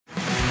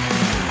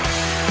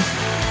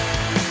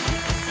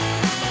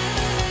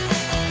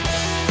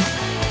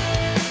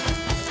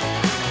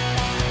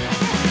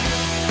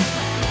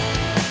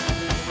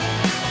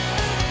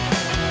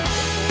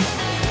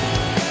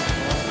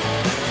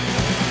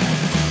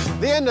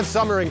The end of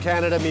summer in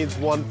Canada means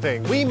one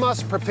thing. We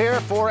must prepare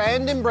for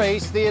and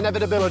embrace the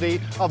inevitability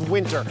of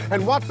winter.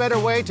 And what better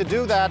way to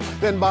do that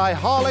than by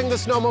hauling the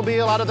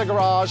snowmobile out of the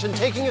garage and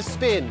taking a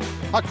spin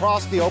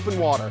across the open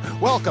water.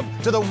 Welcome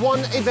to the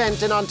one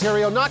event in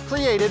Ontario not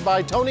created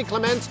by Tony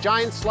Clement's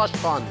Giant Slush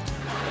Fund,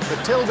 the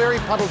Tilbury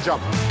Puddle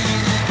Jump.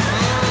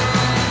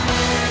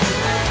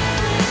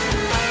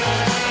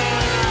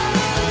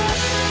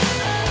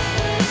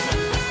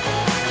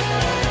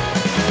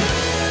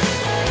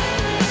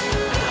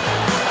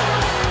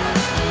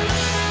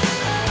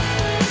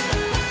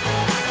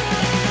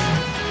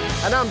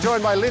 And I'm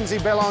joined by Lindsay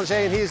Belanger,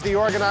 and he's the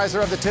organizer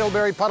of the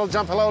Tilbury Puddle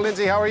Jump. Hello,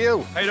 Lindsay, how are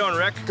you? How you doing,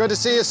 Rick? Good to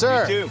see you,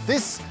 sir. You too.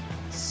 This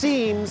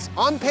seems,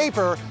 on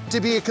paper, to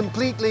be a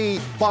completely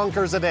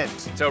bonkers event.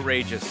 It's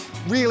outrageous.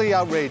 Really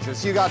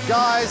outrageous. You got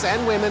guys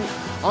and women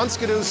on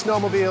skidoos,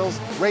 snowmobiles,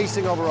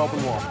 racing over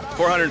open water.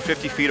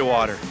 450 feet of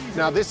water.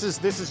 Now, this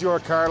is your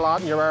car lot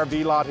and your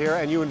RV lot here,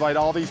 and you invite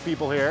all these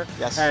people here.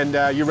 Yes.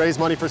 And you raise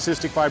money for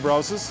cystic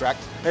fibrosis. Correct.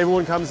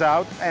 Everyone comes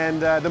out,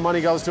 and the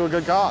money goes to a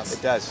good cause.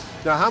 It does.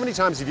 Now, how many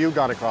times have you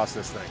gone across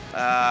this thing?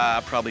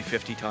 Probably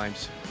 50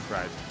 times.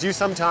 Right. Do you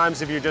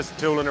sometimes, if you're just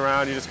tooling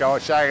around, you just go, oh,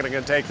 shag it, I'm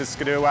gonna take the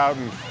skidoo out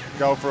and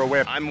go for a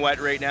whip? I'm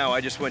wet right now. I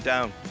just went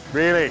down.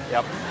 Really?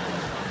 Yep.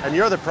 And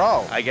you're the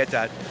pro. I get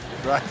that.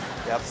 Right.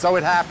 Yep. So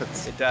it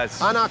happens. It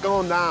does. I'm not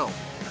going down.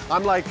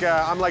 I'm like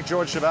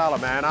George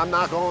Chevalla, man. I'm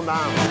not going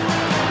down.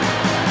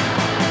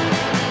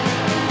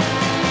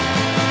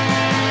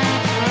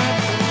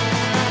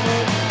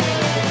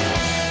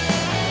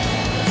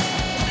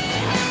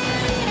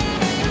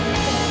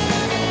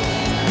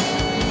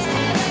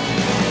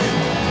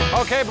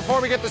 Okay,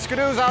 before we get the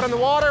skidoos out in the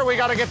water, we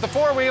got to get the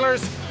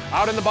four-wheelers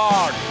out in the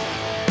bog.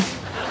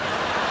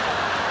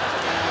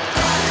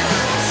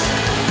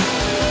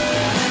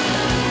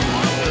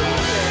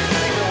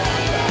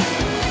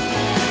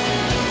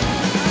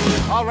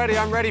 Already,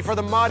 I'm ready for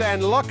the mud,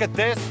 and look at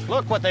this.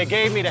 Look what they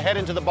gave me to head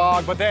into the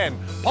bog. But then,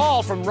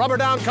 Paul from Rubber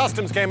Down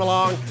Customs came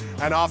along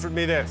and offered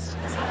me this.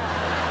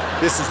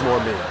 This is more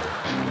me.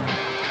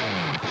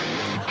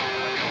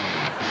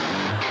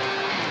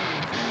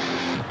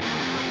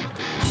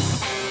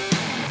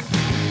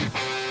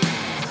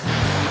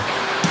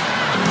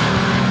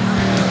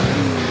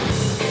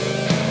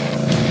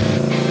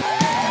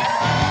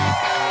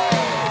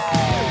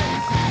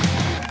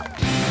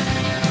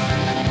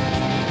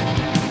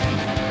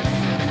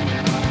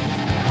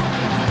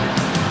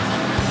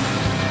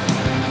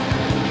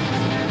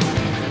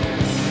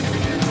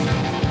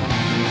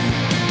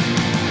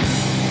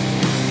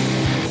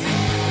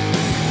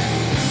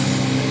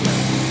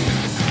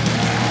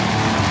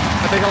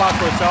 Take a lot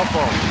for a cell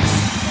phone.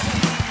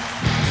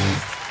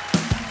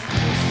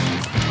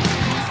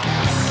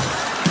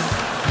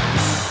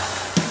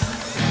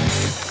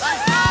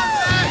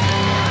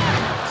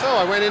 So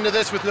I went into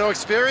this with no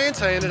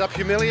experience. I ended up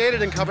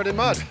humiliated and covered in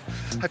mud.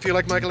 I feel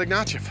like Michael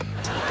Ignatieff.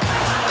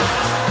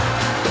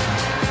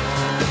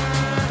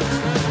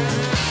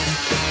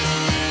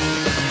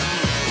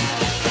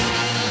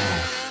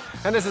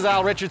 And this is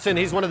Al Richardson.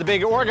 He's one of the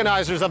big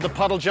organizers of the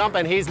Puddle Jump,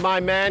 and he's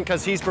my man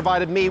because he's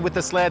provided me with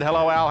the sled.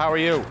 Hello, Al. How are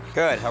you?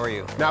 Good. How are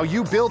you? Now,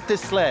 you built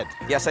this sled.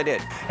 Yes, I did.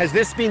 Has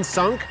this been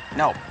sunk?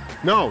 No.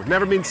 No,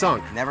 never been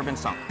sunk. Never been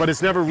sunk. But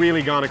it's never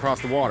really gone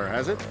across the water,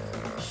 has it?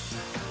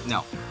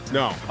 No.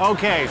 No.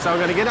 Okay, so I'm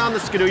going to get on the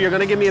skidoo. You're going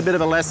to give me a bit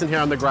of a lesson here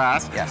on the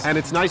grass. Yes. And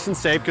it's nice and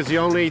safe because the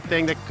only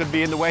thing that could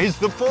be in the way is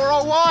the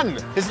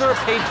 401. Is there a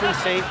patron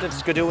saint of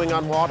skidooing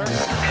on water?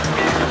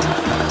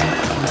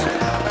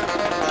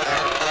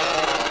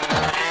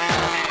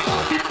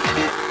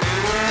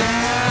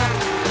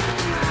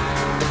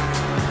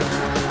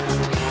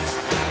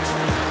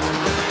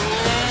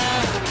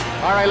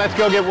 All right, let's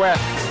go get wet.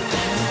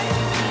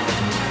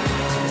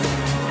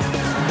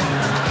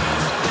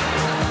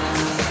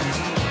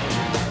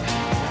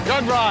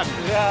 Good run.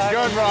 Yeah.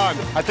 Good run.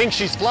 I think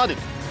she's flooded.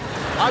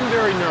 I'm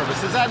very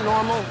nervous. Is that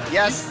normal?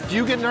 Yes. Do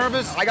you get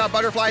nervous? I got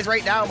butterflies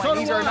right now. My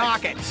knees are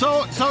knocking.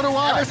 So do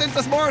I. Ever since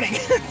this morning.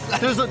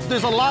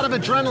 There's a lot of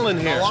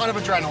adrenaline here. A lot of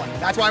adrenaline.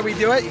 That's why we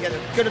do it. You get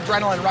a good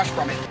adrenaline rush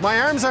from it. My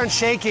arms aren't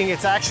shaking.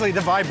 It's actually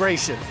the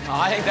vibration.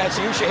 I think that's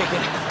you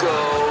shaking.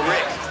 Go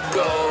Rick,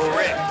 go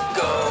Rick,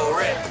 go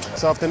Rick.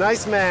 So if the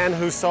nice man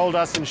who sold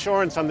us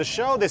insurance on the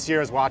show this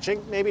year is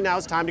watching, maybe now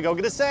it's time to go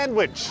get a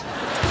sandwich.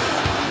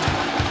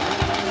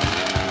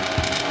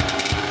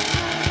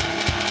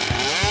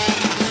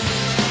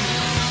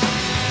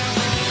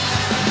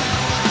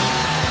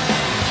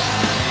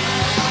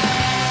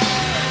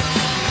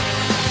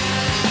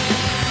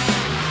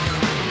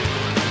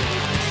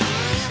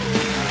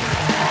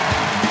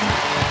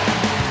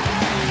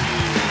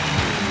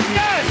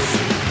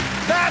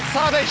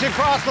 How they should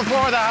cross the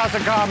floor of the House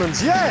of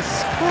Commons.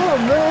 Yes! Oh,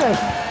 man.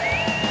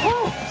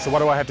 Oh. So what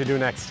do I have to do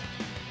next?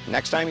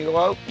 Next time you go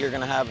out, you're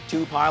going to have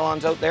 2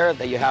 pylons out there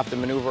that you have to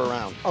maneuver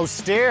around. Oh,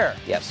 steer?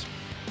 Yes.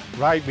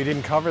 Right, we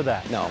didn't cover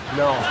that. No.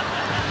 No.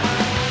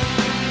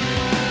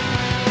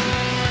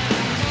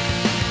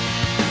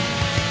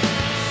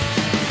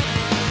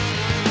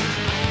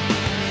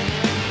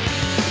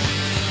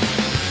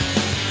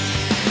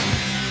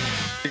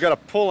 got to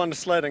pull on the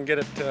sled and get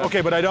it.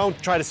 Okay, but I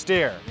don't try to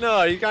steer.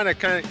 No, you got.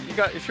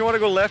 If you want to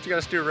go left, you got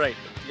to steer right.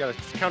 You got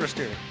to counter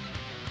steer.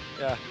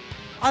 Yeah.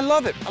 I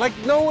love it. Like,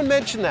 no one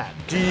mentioned that.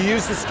 Do you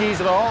use the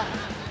skis at all?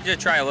 Just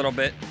try a little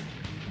bit.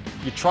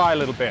 You try a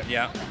little bit.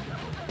 Yeah.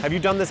 Have you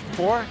done this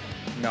before?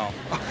 No.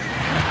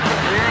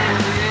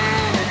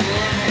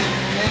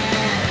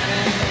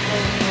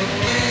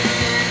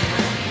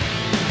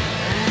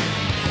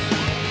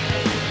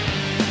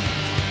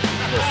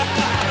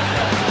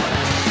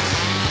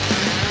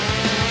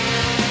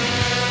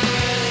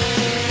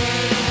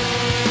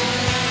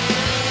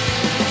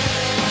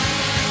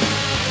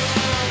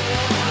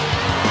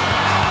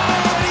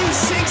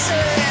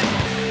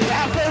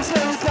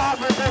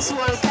 This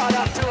one caught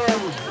up to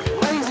him.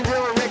 Ladies and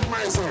gentlemen, Rick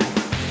Mercer.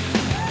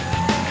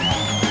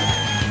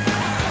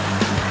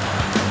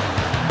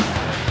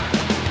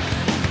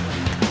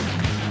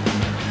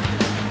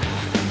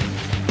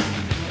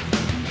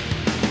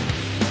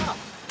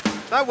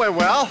 That went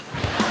well.